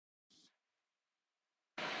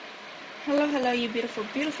Hello, you beautiful,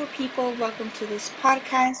 beautiful people. Welcome to this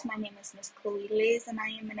podcast. My name is Miss Chloe Liz, and I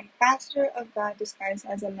am an ambassador of God disguised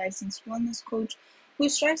as a licensed wellness coach who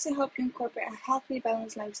strives to help you incorporate a healthy,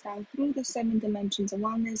 balanced lifestyle through the 7 dimensions of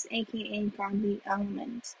wellness, aka godly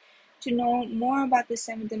elements. To know more about the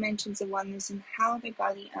 7 dimensions of wellness and how the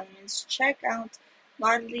godly elements, check out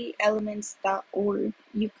godlyelements.org.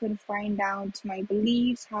 You can find out my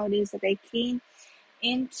beliefs, how it is that I came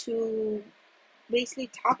into basically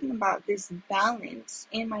talking about this balance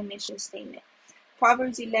in my mission statement.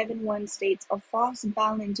 Proverbs 11:1 states, "A false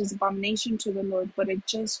balance is abomination to the Lord, but a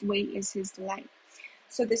just way is his delight."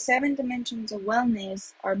 So the 7 dimensions of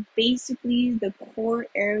wellness are basically the core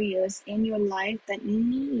areas in your life that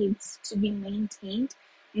needs to be maintained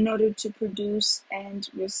in order to produce and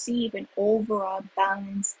receive an overall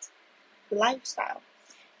balanced lifestyle.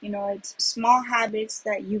 It's small habits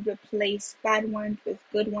that you replace bad ones with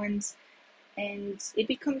good ones, and it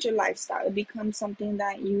becomes your lifestyle. It becomes something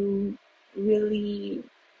that you really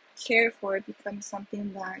care for. It becomes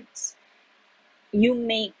something that you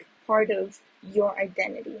make part of your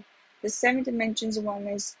identity. The 7 dimensions of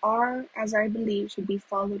wellness are, as I believe, should be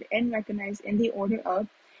followed and recognized in the order of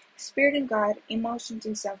spirit and God, emotions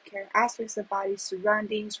and self-care, aspects of body,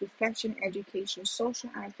 surroundings, reflection, education,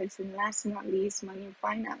 social aspects, and last but not least, money and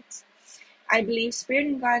finance. I believe Spirit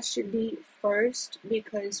and God should be first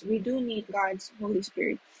because we do need God's Holy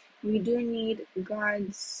Spirit. We do need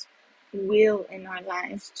God's will in our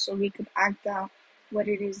lives so we could act out what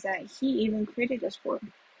it is that He even created us for.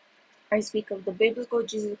 I speak of the biblical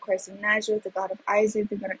Jesus Christ of Nazareth, the God of Isaac,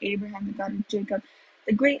 the God of Abraham, the God of Jacob,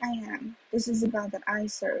 the great I am. This is the God that I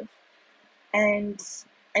serve. And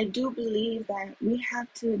I do believe that we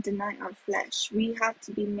have to deny our flesh. We have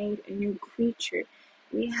to be made a new creature.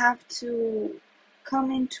 We have to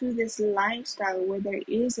come into this lifestyle where there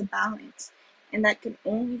is a balance, and that can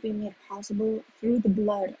only be made possible through the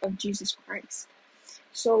blood of Jesus Christ.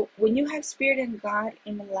 So when you have Spirit and God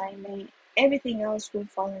in alignment, everything else will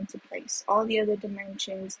fall into place. All the other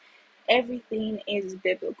dimensions, everything is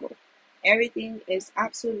biblical. Everything is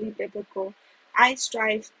absolutely biblical. I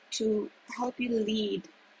strive to help you lead.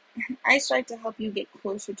 I strive to help you get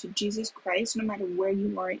closer to Jesus Christ no matter where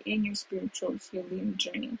you are in your spiritual healing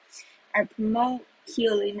journey. I promote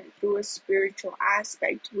healing through a spiritual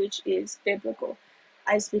aspect, which is biblical.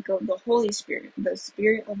 I speak of the Holy Spirit, the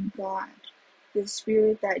Spirit of God, the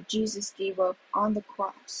Spirit that Jesus gave up on the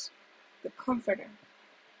cross, the Comforter.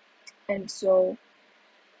 And so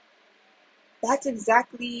that's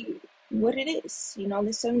exactly what it is.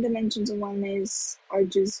 The 7 dimensions of wellness are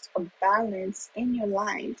just a balance in your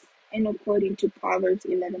life, and according to Proverbs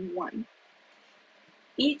 11:1.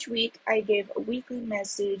 Each week, I give a weekly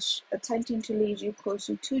message attempting to lead you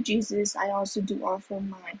closer to Jesus. I also do offer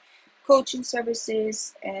my coaching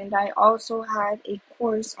services, and I also have a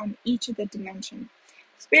course on each of the dimensions.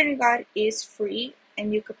 Spirit of God is free,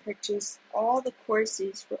 and you could purchase all the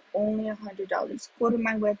courses for only $100. Go to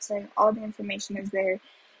my website, all the information is there.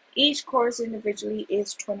 Each course individually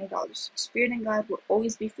is $20. Spirit and God will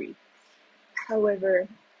always be free. However,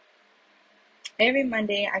 every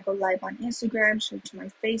Monday I go live on Instagram, share to my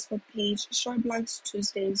Facebook page, short blogs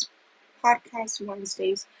Tuesdays, podcast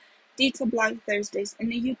Wednesdays, detail blog Thursdays,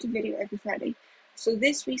 and a YouTube video every Friday. So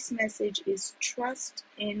this week's message is trust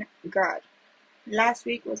in God. Last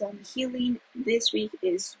week was on healing. This week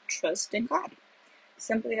is trust in God.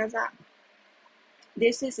 Simply as that.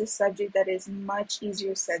 This is a subject that is much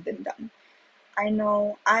easier said than done. I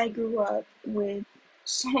know I grew up with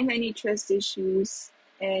so many trust issues,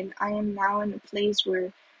 and I am now in a place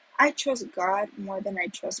where I trust God more than I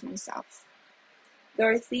trust myself. There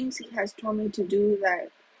are things He has told me to do that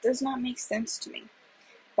does not make sense to me.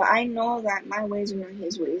 But I know that my ways are not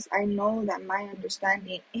His ways. I know that my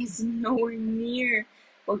understanding is nowhere near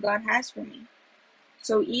what God has for me.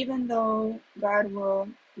 So even though God will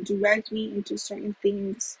direct me into certain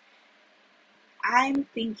things, I'm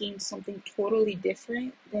thinking something totally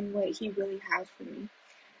different than what He really has for me.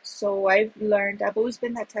 So I've always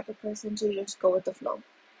been that type of person to just go with the flow.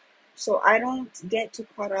 So I don't get too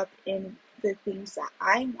caught up in the things that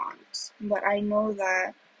I want, but I know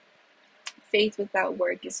that faith without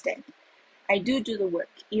work is dead. I do the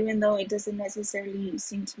work, even though it doesn't necessarily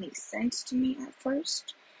seem to make sense to me at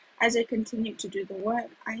first. As I continue to do the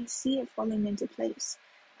work, I see it falling into place.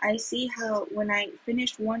 I see how when I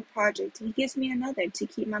finish one project, He gives me another to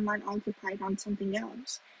keep my mind occupied on something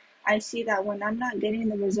else. I see that when I'm not getting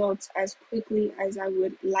the results as quickly as I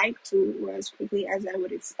would like to, or as quickly as I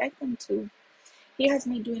would expect them to, He has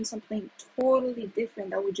me doing something totally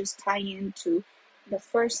different that would just tie into the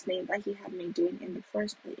first thing that He had me doing in the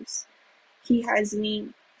first place. He has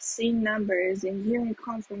me seeing numbers and hearing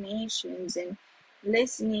confirmations and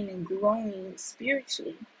listening and growing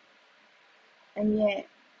spiritually. And yet,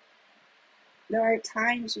 there are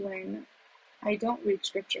times when I don't read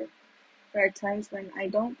scripture. There are times when I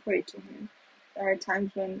don't pray to Him. There are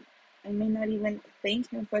times when I may not even thank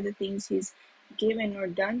Him for the things He's given or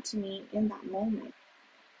done to me in that moment.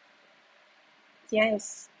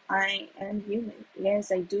 Yes, I am human.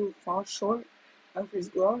 Yes, I do fall short of His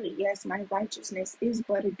glory. Yes, my righteousness is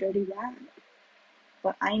but a dirty rag.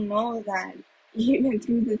 But I know that even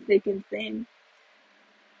through the thick and thin,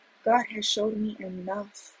 God has showed me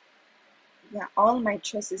enough that all my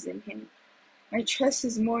trust is in Him. My trust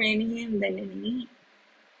is more in Him than in me.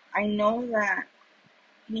 I know that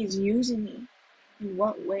He's using me. In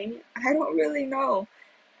what way? I don't really know.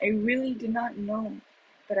 I really do not know.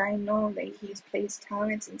 But I know that He's placed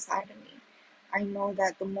talents inside of me. I know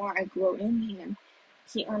that the more I grow in Him,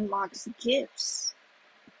 He unlocks gifts.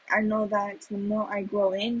 I know that the more I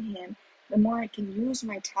grow in Him, the more I can use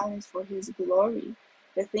my talents for His glory.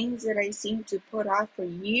 The things that I seem to put off for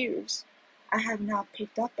years, I have now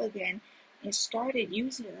picked up again and started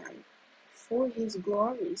using them for His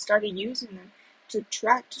glory, started using them to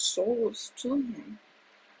attract souls to Him.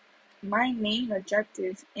 My main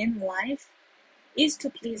objective in life is to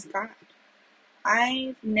please God.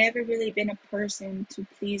 I've never really been a person to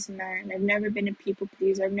please man. I've never been a people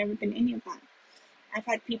pleaser. I've never been any of that. I've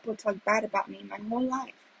had people talk bad about me my whole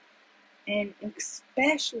life. And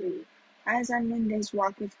especially as I'm in this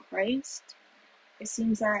walk with Christ, it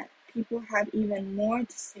seems that people have even more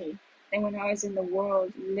to say than when I was in the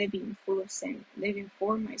world living full of sin, living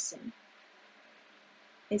for my sin.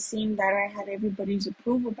 It seemed that I had everybody's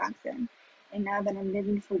approval back then. And now that I'm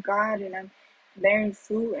living for God and I'm bearing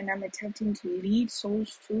fruit and I'm attempting to lead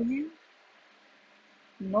souls to Him,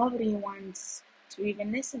 nobody wants to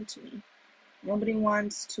even listen to me. Nobody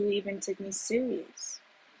wants to even take me serious.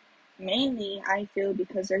 Mainly, I feel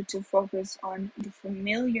because they're too focused on the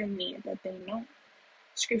familiar me that they know.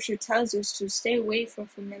 Scripture tells us to stay away from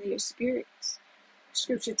familiar spirits.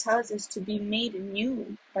 Scripture tells us to be made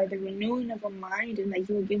new by the renewing of a mind and that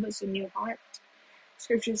He will give us a new heart.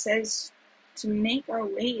 Scripture says to make our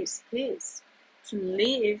ways His, to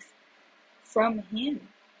live from Him,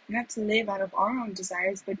 not to live out of our own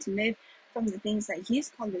desires, but to live from the things that He's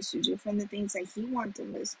called us to do, from the things that He wants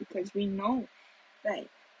of us, because we know that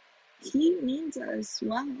He means us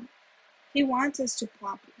well. He wants us to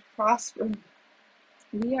prosper.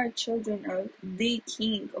 We are children of the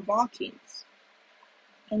King of all kings.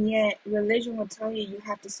 And yet, religion will tell you you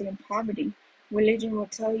have to sit in poverty. Religion will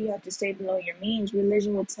tell you have to stay below your means.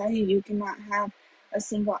 Religion will tell you you cannot have a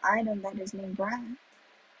single item that is named bread.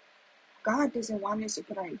 God doesn't want us to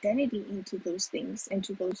put our identity into those things,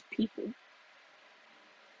 into those people.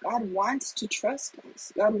 God wants to trust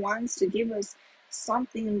us. God wants to give us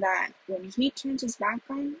something that when He turns His back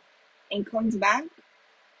on and comes back,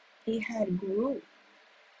 it had grew.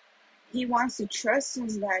 He wants to trust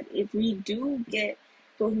us that if we do get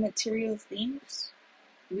those material things,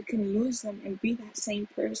 we can lose them and be that same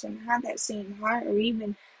person, have that same heart, or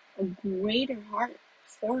even a greater heart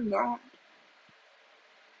for God.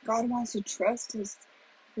 God wants to trust us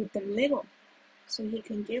with the little so He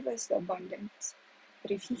can give us the abundance.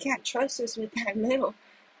 But if He can't trust us with that little,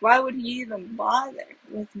 why would He even bother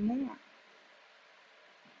with more?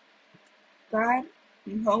 God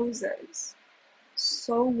knows us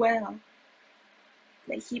so well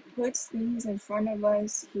that He puts things in front of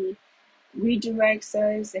us, He redirects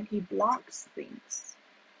us, and He blocks things.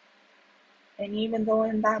 And even though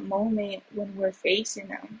in that moment when we're facing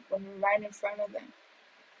them, when we're right in front of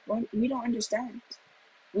them, we don't understand.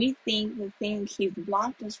 We think the thing He's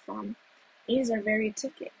blocked us from is our very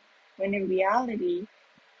ticket, when in reality,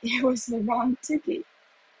 it was the wrong ticket.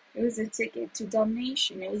 It was a ticket to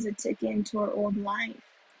damnation. It was a ticket into our old life.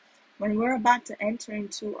 When we're about to enter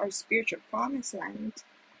into our spiritual promised land,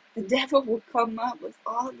 the devil will come up with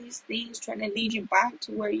all these things trying to lead you back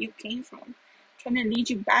to where you came from, trying to lead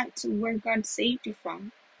you back to where God saved you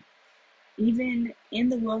from. Even in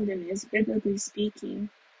the wilderness, biblically speaking,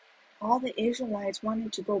 all the Israelites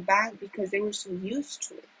wanted to go back because they were so used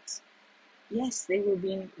to it. Yes, they were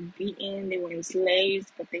being beaten, they were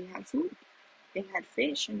enslaved, but they had food. They had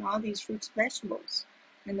fish and all these fruits and vegetables.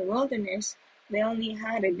 In the wilderness, they only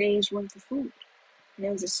had a day's worth of food. And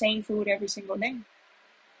it was the same food every single day.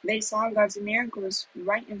 They saw God's miracles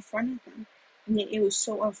right in front of them. And yet it was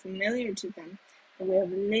so unfamiliar to them. The way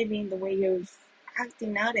of living, the way of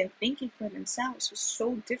acting out and thinking for themselves was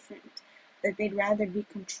so different that they'd rather be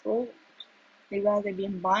controlled. They'd rather be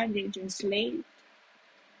in bondage, enslaved.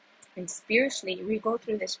 And spiritually, we go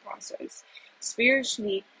through this process.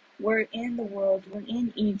 Spiritually, we're in the world, we're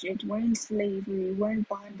in Egypt, we're in slavery, we're in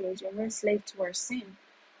bondage, and we're enslaved to our sin.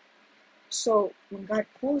 So when God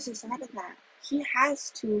pulls us out of that, He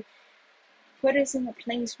has to put us in a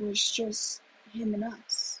place where it's just Him and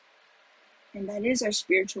us. And that is our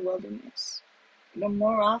spiritual wilderness. It'll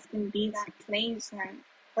more often be that place that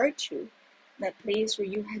hurt you, that place where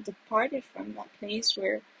you had departed from, that place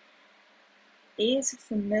where it is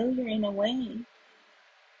familiar in a way.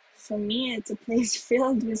 For me, it's a place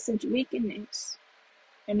filled with such wickedness.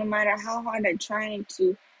 And no matter how hard I try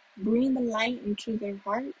to bring the light into their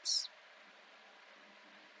hearts,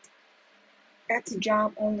 that's a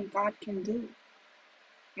job only God can do.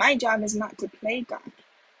 My job is not to play God.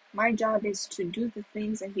 My job is to do the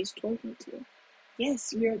things that He's told me to.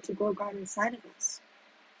 Yes, we are to grow God inside of us,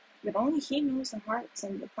 but only He knows the hearts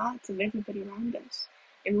and the thoughts of everybody around us.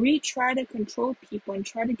 If we try to control people and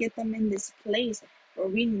try to get them in this place where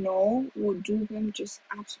we know will do them just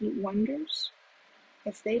absolute wonders,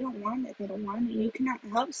 if they don't want it, they don't want it. You cannot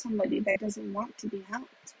help somebody that doesn't want to be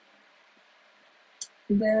helped.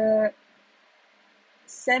 The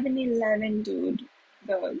 7-Eleven dude,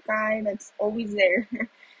 the guy that's always there,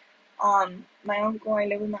 my uncle, I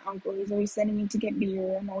live with my uncle, he's always sending me to get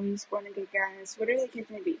beer, I'm always going to get gas, whatever the case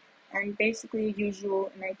may be. I'm basically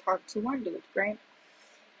usual, and I talked to one dude, right?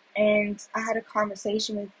 And I had a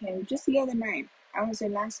conversation with him just the other night, I want to say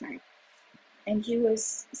last night, and he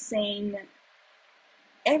was saying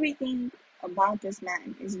everything about this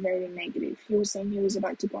man is very negative. He was saying he was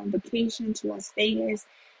about to go on vacation to Las Vegas,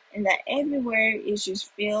 and that everywhere is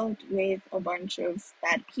just filled with a bunch of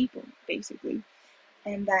bad people, basically.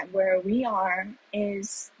 And that where we are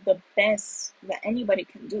is the best that anybody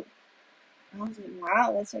can do. And I was like,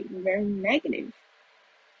 wow, that's like very negative.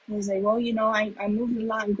 He was like, well, I moved a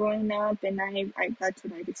lot growing up, and I that's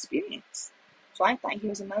what I've experienced. So I thought he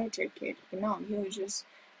was a military kid, but no, he was just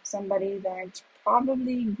somebody that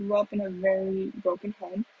probably grew up in a very broken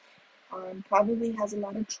home. Probably has a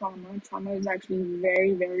lot of trauma. Trauma is actually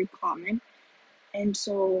very, very common. And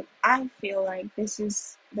so I feel like this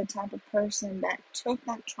is the type of person that took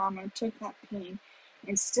that trauma, took that pain,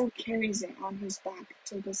 and still carries it on his back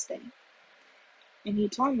to this day. And he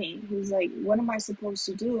told me, he's like, what am I supposed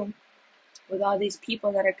to do with all these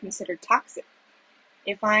people that are considered toxic?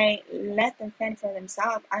 If I let them fend for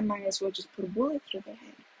themselves, I might as well just put a bullet through their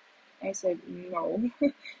head. I said, no,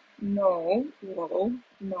 no, whoa,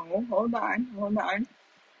 no, hold on.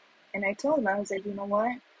 And I told him, I was like, you know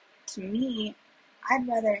what? To me, I'd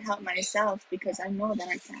rather help myself because I know that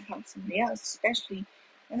I can't help somebody else, especially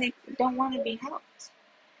when they don't want to be helped.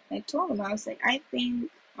 And I told him, I was like, I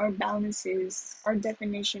think our our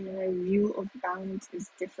definition and our view of balance is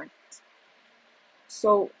different.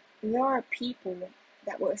 So there are people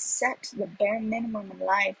that will accept the bare minimum in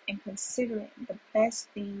life and consider it the best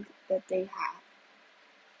thing that they have.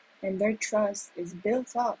 And their trust is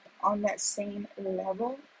built up on that same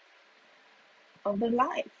level of their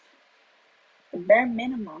life. The bare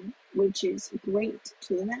minimum, which is great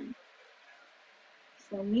to them.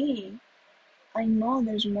 For me, I know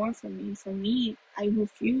there's more for me. For me, I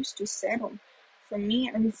refuse to settle. For me,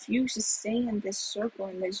 I refuse to stay in this circle,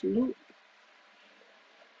 in this loop.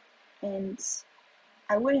 And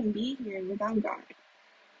I wouldn't be here without God.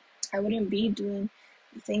 I wouldn't be doing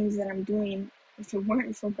the things that I'm doing if it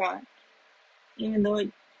weren't for God. Even though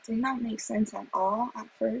it did not make sense at all at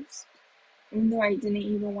first, even though I didn't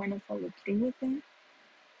even want to follow through with it,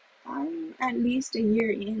 I'm at least a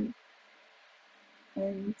year in,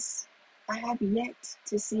 and I have yet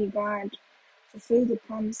to see God fulfill the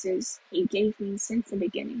promises He gave me since the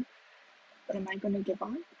beginning. But am I going to give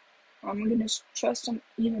up? Or am I going to trust Him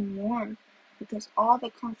even more? Because all the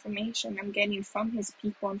confirmation I'm getting from His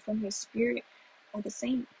people and from His Spirit are the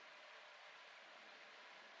same.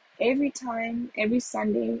 Every time, every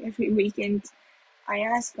Sunday, every weekend, I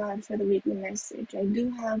ask God for the weekly message. I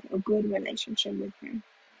do have a good relationship with Him.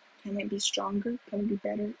 Can it be stronger? Can it be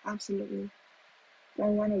better? Absolutely. Do I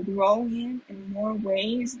want to grow Him in more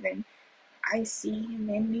ways than I see Him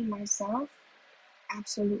in me myself?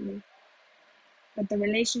 Absolutely. But the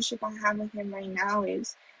relationship I have with Him right now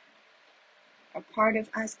is a part of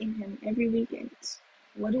asking Him every weekend,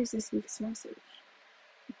 what is this week's message?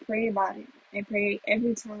 I pray about it. I pray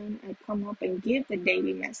every time I come up and give the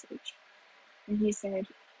daily message. And He said,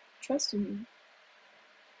 trust in me.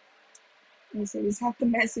 And He said, is that the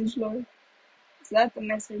message, Lord? Is that the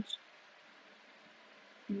message?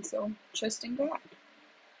 And so, trust in God.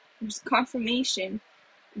 There's confirmation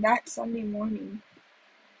that Sunday morning.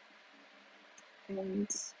 And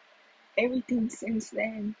everything since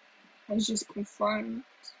then has just confirmed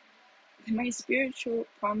My spiritual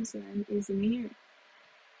promised land is near.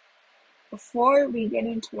 Before we get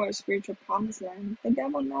into our spiritual promised land, the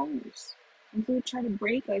devil knows. And he'll try to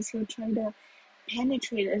break us, he'll try to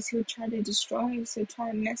penetrate us, he'll try to destroy us, he'll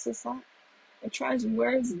try to mess us up. He'll try to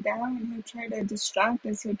wear us down, he'll try to distract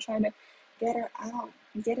us, he'll try to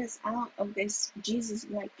get us out of this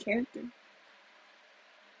Jesus-like character.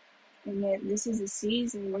 And yet this is a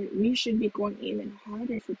season where we should be going even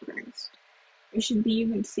harder for Christ. We should be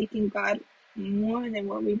even seeking God more than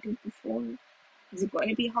what we did before. Is it going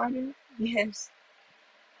to be harder? Yes.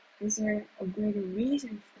 Is there a greater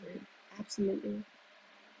reason for it? Absolutely.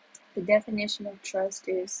 The definition of trust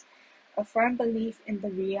is a firm belief in the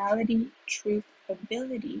reality, truth,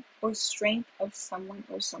 ability, or strength of someone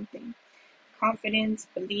or something. Confidence,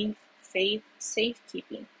 belief, faith,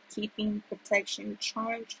 safekeeping, keeping, protection,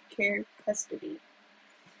 charge, care, custody.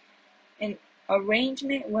 An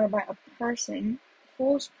arrangement whereby a person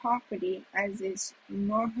holds property as its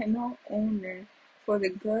nominal owner for the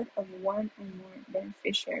good of one or more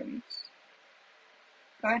beneficiaries.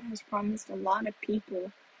 God has promised a lot of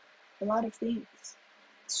people a lot of things.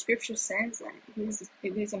 Scripture says that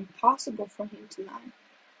it is impossible for him to lie.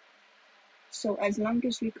 So as long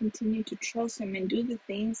as we continue to trust him and do the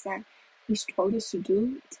things that he's told us to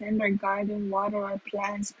do, tend our garden, water our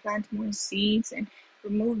plants, plant more seeds, and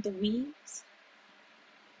remove the weeds,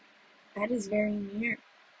 that is very near.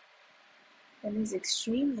 That is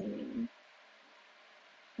extremely near.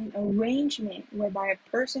 An arrangement whereby a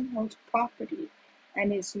person holds property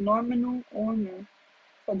and is nominal owner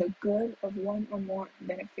for the good of one or more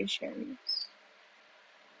beneficiaries.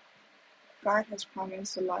 God has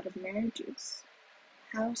promised a lot of marriages,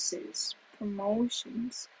 houses,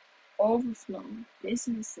 promotions, overflow,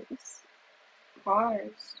 businesses,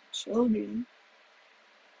 cars, children.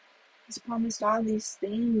 He's promised all these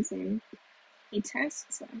things, and he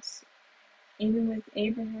tests us. Even with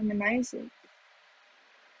Abraham and Isaac.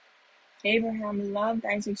 Abraham loved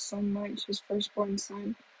Isaac so much, his firstborn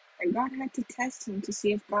son, that God had to test him to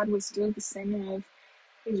see if God was still the center of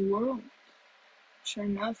his world. Sure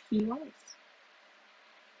enough, he was.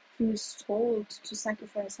 He was told to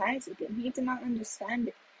sacrifice Isaac, and he did not understand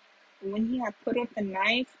it. And when he had put up the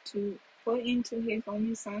knife to put into his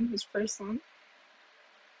only son, his first son,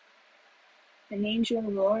 an angel of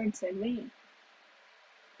the Lord said, wait,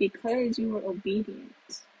 because you were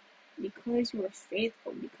obedient, because you were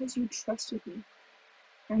faithful, because you trusted me,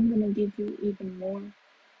 I'm going to give you even more.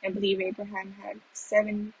 I believe Abraham had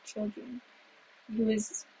 7 children. He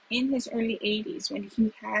was in his early 80s when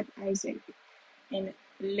he had Isaac and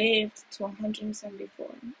lived to 174.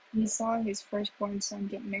 He saw his firstborn son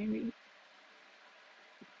get married.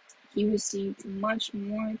 He received much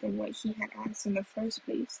more than what he had asked in the first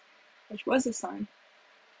place, which was a son.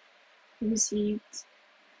 He received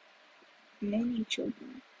many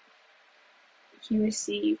children. He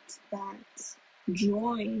received that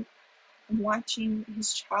joy of watching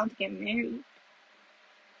his child get married.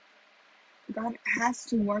 God has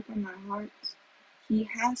to work on our hearts. He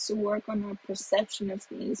has to work on our perception of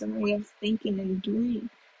things and our way of thinking and doing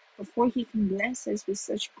before he can bless us with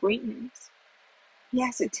such greatness. He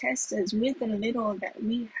has to test us with the little that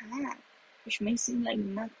we have, which may seem like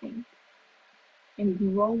nothing, and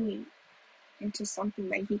growing into something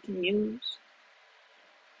that he can use.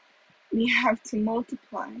 We have to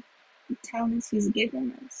multiply the talents he's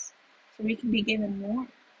given us so we can be given more.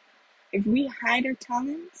 If we hide our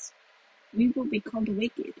talents, we will become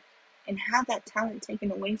wicked and have that talent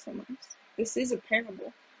taken away from us. This is a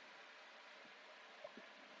parable.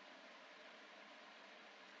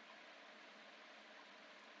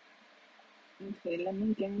 Okay, let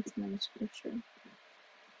me get into my scripture.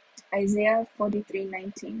 Isaiah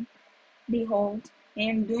 43:19. Behold, I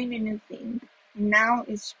am doing a new thing. Now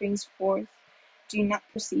it springs forth. Do you not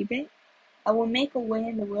perceive it? I will make a way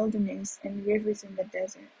in the wilderness and rivers in the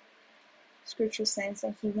desert. Scripture says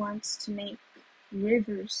that he wants to make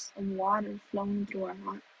rivers of water flowing through our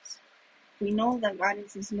hearts. We know that God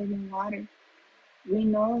is his living water. We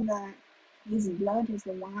know that his blood is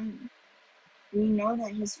the wine. We know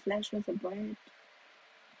that his flesh was the bread.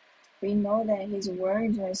 We know that his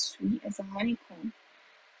words are as sweet as a honeycomb.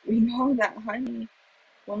 We know that honey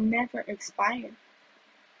will never expire.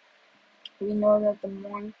 We know that the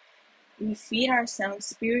more we feed ourselves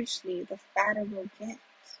spiritually, the fatter we'll get.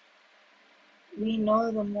 We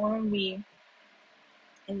know the more we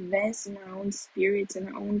invest in our own spirits and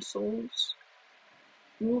our own souls,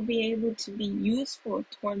 we will be able to be useful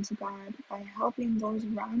towards God by helping those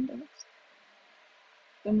around us.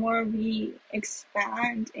 The more we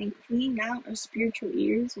expand and clean out our spiritual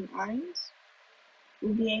ears and eyes,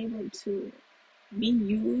 we'll be able to be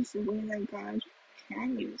used the way that God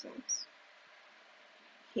can use us.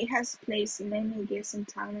 He has placed many gifts and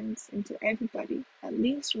talents into everybody, at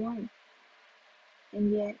least one.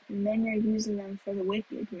 And yet, many are using them for the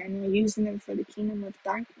wicked. Many are using them for the kingdom of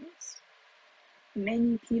darkness.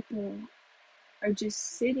 Many people are just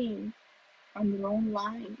sitting on their own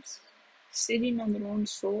lives, sitting on their own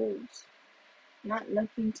souls, not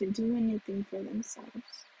looking to do anything for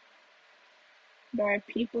themselves. There are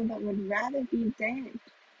people that would rather be dead,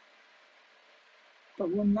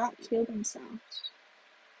 but will not kill themselves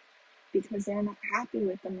because they're not happy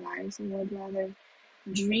with their lives and would rather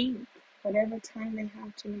drink whatever time they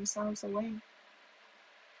have to themselves away.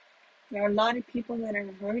 There are a lot of people that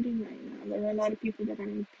are hurting right now. There are a lot of people that are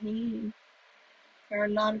in pain. There are a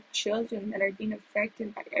lot of children that are being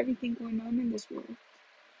affected by everything going on in this world.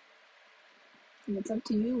 And it's up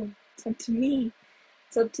to you. It's up to me.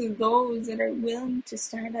 It's up to those that are willing to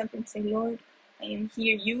stand up and say, Lord, I am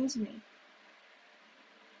here. Use me.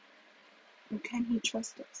 Or can He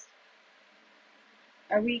trust us?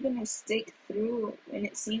 Are we going to stick through when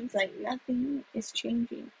it seems like nothing is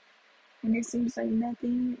changing? When it seems like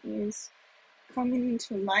nothing is coming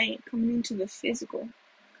into light, coming into the physical,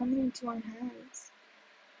 coming into our hands?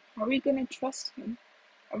 Are we going to trust Him?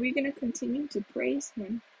 Are we going to continue to praise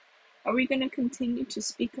Him? Are we going to continue to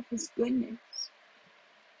speak of His goodness?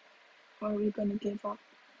 Or are we going to give up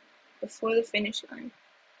before the finish line?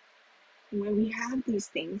 When we have these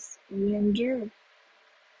things and we endure,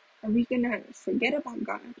 are we going to forget about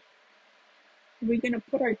God? Are we going to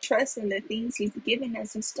put our trust in the things He's given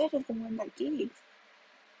us instead of the one that gave?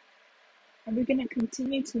 Are we going to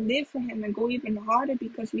continue to live for Him and go even harder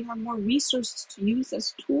because we have more resources to use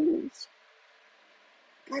as tools?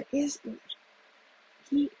 God is good.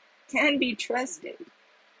 He can be trusted.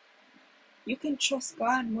 You can trust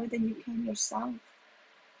God more than you can yourself.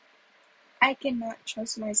 I cannot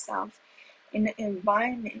trust myself in an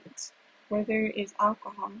environment where there is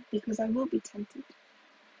alcohol because I will be tempted.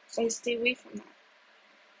 So I stay away from that.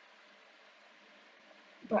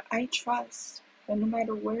 But I trust that no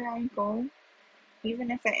matter where I go,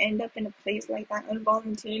 even if I end up in a place like that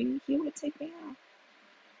involuntarily, He will take me out.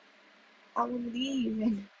 I will leave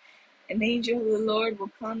and an angel of the Lord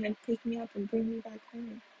will come and pick me up and bring me back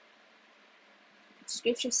home.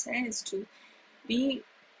 Scripture says to be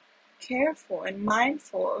careful and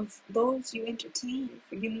mindful of those you entertain,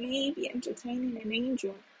 for you may be entertaining an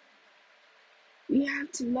angel. We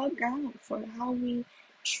have to look out for how we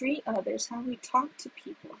treat others, how we talk to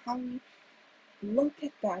people, how we look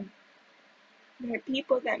at them. There are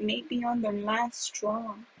people that may be on their last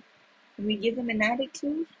straw. When we give them an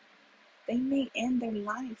attitude, they may end their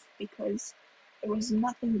life because there was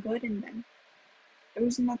nothing good in them. There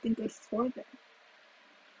was nothing good for them.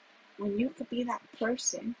 When you could be that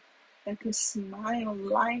person that could smile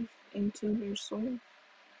life into their soul,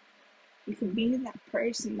 you could be that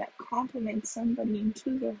person that compliments somebody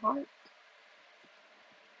into their heart.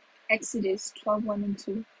 Exodus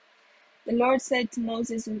 12:1-2. The Lord said to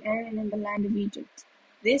Moses and Aaron in the land of Egypt,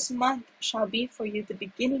 "This month shall be for you the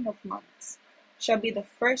beginning of months, shall be the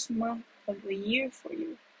first month of the year for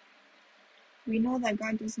you." We know that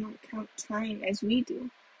God does not count time as we do.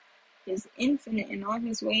 He is infinite in all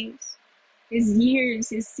His ways. His years,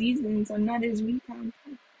 His seasons are not as we count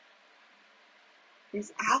them.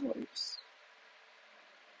 His hours.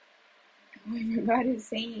 However, God is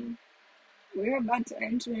saying, we're about to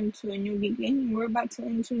enter into a new beginning. We're about to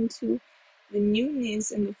enter into the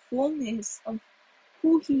newness and the fullness of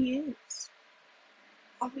who He is.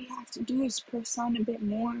 All we have to do is press on a bit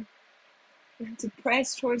more. We have to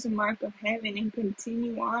press towards the mark of heaven and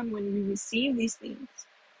continue on when we receive these things.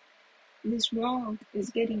 This world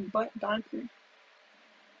is getting but darker.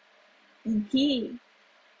 And He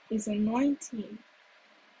is anointing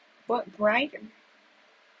but brighter.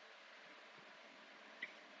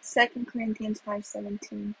 2 Corinthians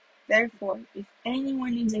 5:17. Therefore, if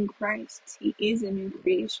anyone is in Christ, he is a new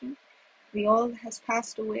creation. The old has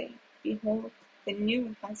passed away. Behold, the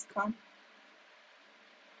new has come.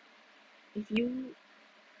 If you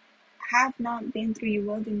have not been through your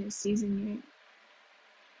wilderness season yet,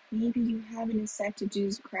 maybe you haven't accepted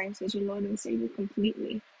Jesus Christ as your Lord and Savior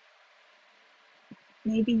completely.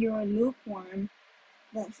 Maybe you're a lukewarm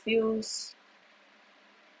that feels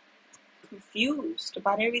confused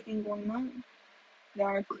about everything going on. There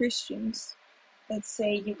are Christians that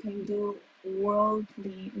say you can do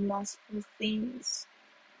worldly, lustful things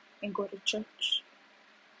and go to church.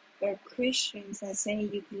 There are Christians that say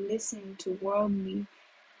you can listen to worldly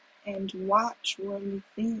and watch worldly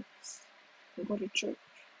things and go to church.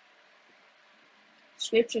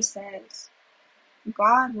 Scripture says,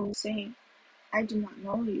 God will say, I do not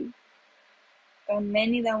know you. There are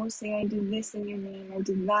many that will say, I did this in your name, I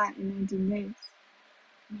did that, and I did this.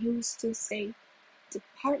 And he will still say,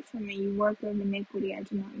 depart from me, you worker of iniquity, I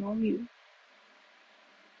do not know you.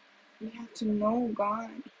 We have to know God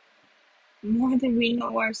more than we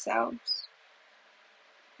know ourselves.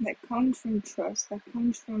 That comes from trust, that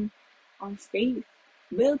comes from our faith.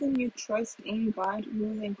 Building your trust in God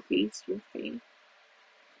will increase your faith.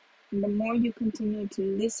 And the more you continue to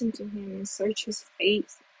listen to Him and search His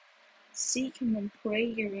face, seek Him in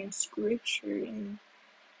prayer and scripture and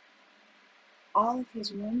all of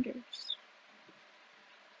His wonders,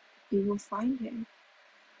 you will find Him.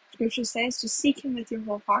 Scripture says to seek Him with your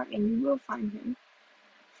whole heart and you will find Him.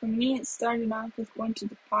 For me, it started off with going to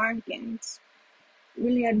the park and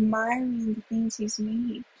really admiring the things He's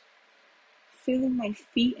made. Feeling my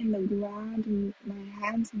feet in the ground and my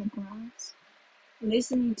hands in the grass.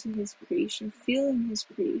 Listening to His creation, feeling His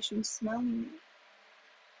creation, smelling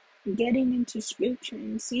it. Getting into scripture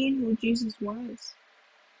and seeing who Jesus was.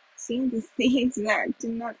 Seeing the things that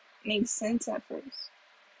did not make sense at first.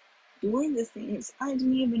 Doing the things I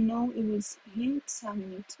didn't even know it was Him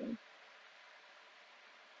telling me to.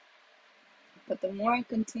 But the more I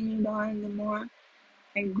continued on, the more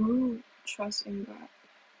I grew trust in God.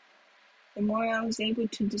 The more I was able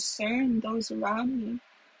to discern those around me.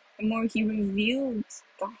 The more He revealed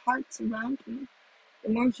the hearts around me. The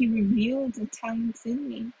more He revealed the talents in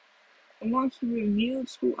me. The more He revealed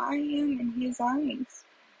who I am in His eyes.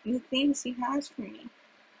 And the things He has for me.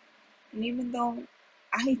 And even though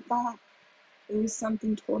I thought it was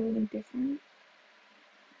something totally different,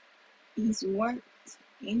 He's worked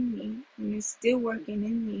in me and is still working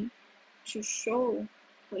in me to show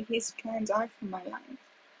what His plans are for my life.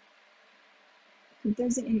 He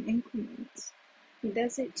does it in increments. He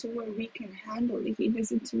does it to where we can handle it. He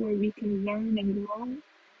does it to where we can learn and grow.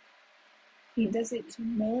 He does it to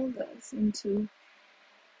mold us and to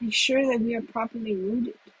make sure that we are properly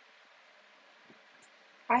rooted.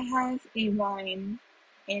 I have a vine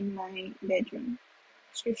in my bedroom.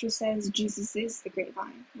 Scripture says Jesus is the great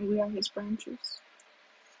vine and we are His branches.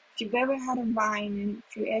 If you've ever had a vine and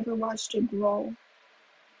if you ever watched it grow,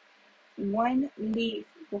 one leaf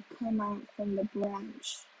will come out from the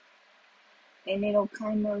branch and it'll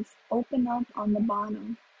kind of open up on the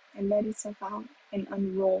bottom and let itself out and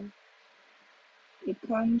unroll. It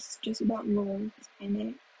comes just about rolled and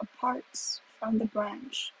it aparts from the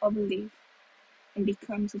branch of a leaf and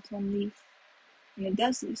becomes its own leaf. And it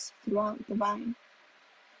does this throughout the vine.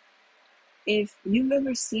 If you've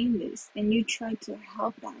ever seen this and you tried to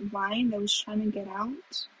help that vine that was trying to get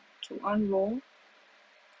out to unroll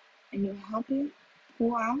and you help it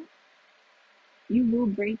pull out, you will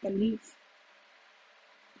break the leaf.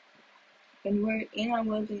 When we're in our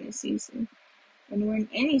wilderness season, when we're in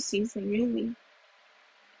any season really,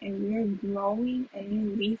 and we're growing a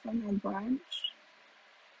new leaf on our branch,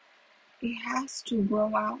 it has to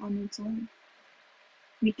grow out on its own.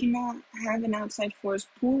 We cannot have an outside force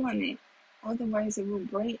pull on it, otherwise it will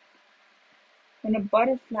break. When a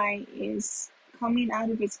butterfly is coming out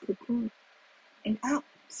of its cocoon, an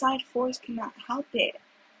outside force cannot help it,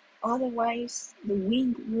 otherwise the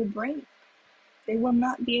wing will break. They will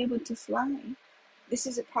not be able to fly. This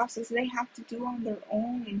is a process they have to do on their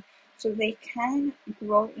own so they can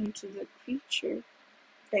grow into the creature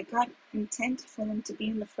that God intended for them to be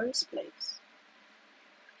in the first place.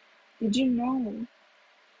 Did you know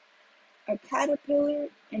a caterpillar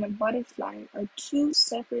and a butterfly are two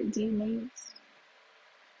separate DNAs?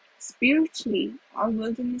 Spiritually, our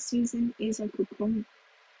wilderness season is a cocoon.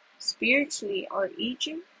 Spiritually, our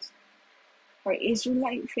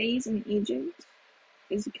Israelite phase in Egypt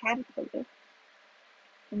is a caterpillar.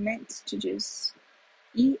 We're meant to just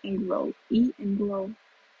eat and grow, eat and grow.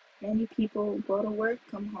 Many people go to work,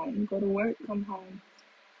 come home, go to work, come home.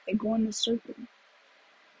 They go in a circle.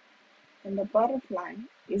 And the butterfly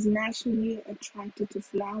is naturally attracted to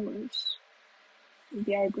flowers.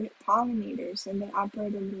 They are great pollinators and they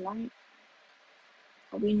operate in the light.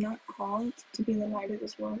 Are we not called to be the light of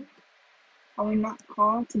this world? Are we not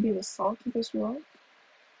called to be the salt of this world?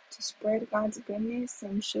 To spread God's goodness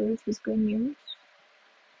and share His good news?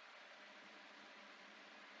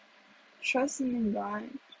 Trusting in God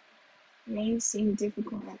may seem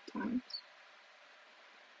difficult at times,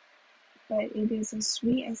 but it is as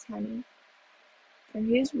sweet as honey, for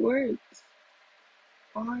His words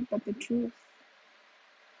are but the truth.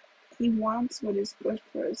 He wants what is good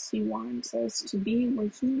for us. He wants us to be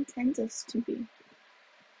where He intends us to be.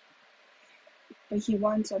 But He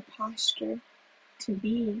wants our posture to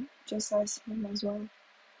be just as Him as well.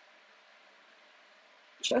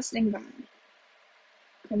 Trust in God.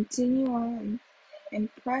 Continue on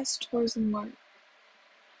and press towards the mark,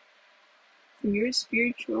 for your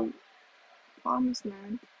spiritual promised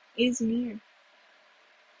land is near.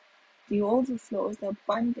 The overflows, the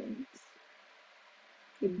abundance,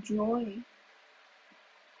 the joy.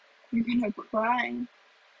 You're gonna cry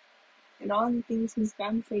at all the things He's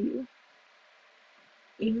done for you.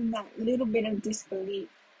 Even that little bit of disbelief,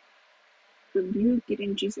 rebuke it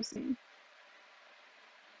in Jesus' name.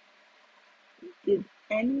 The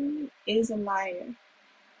enemy is a liar.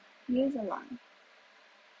 He is a liar.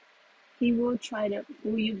 He will try to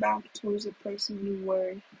pull you back towards the person you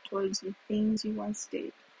were, towards the things you once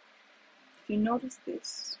did. If you notice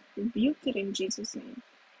this, rebuke it in Jesus' name.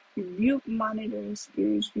 Rebuke monitoring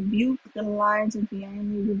spirits. Rebuke the lies of the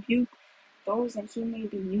enemy. Rebuke those that he may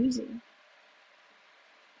be using.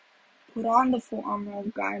 Put on the full armor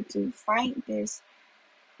of God to fight this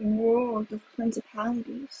world of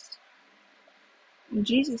principalities. In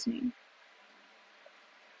Jesus' name.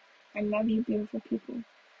 I love you, beautiful people.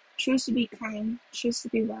 Choose to be kind. Choose to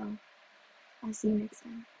be well. I'll see you next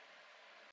time.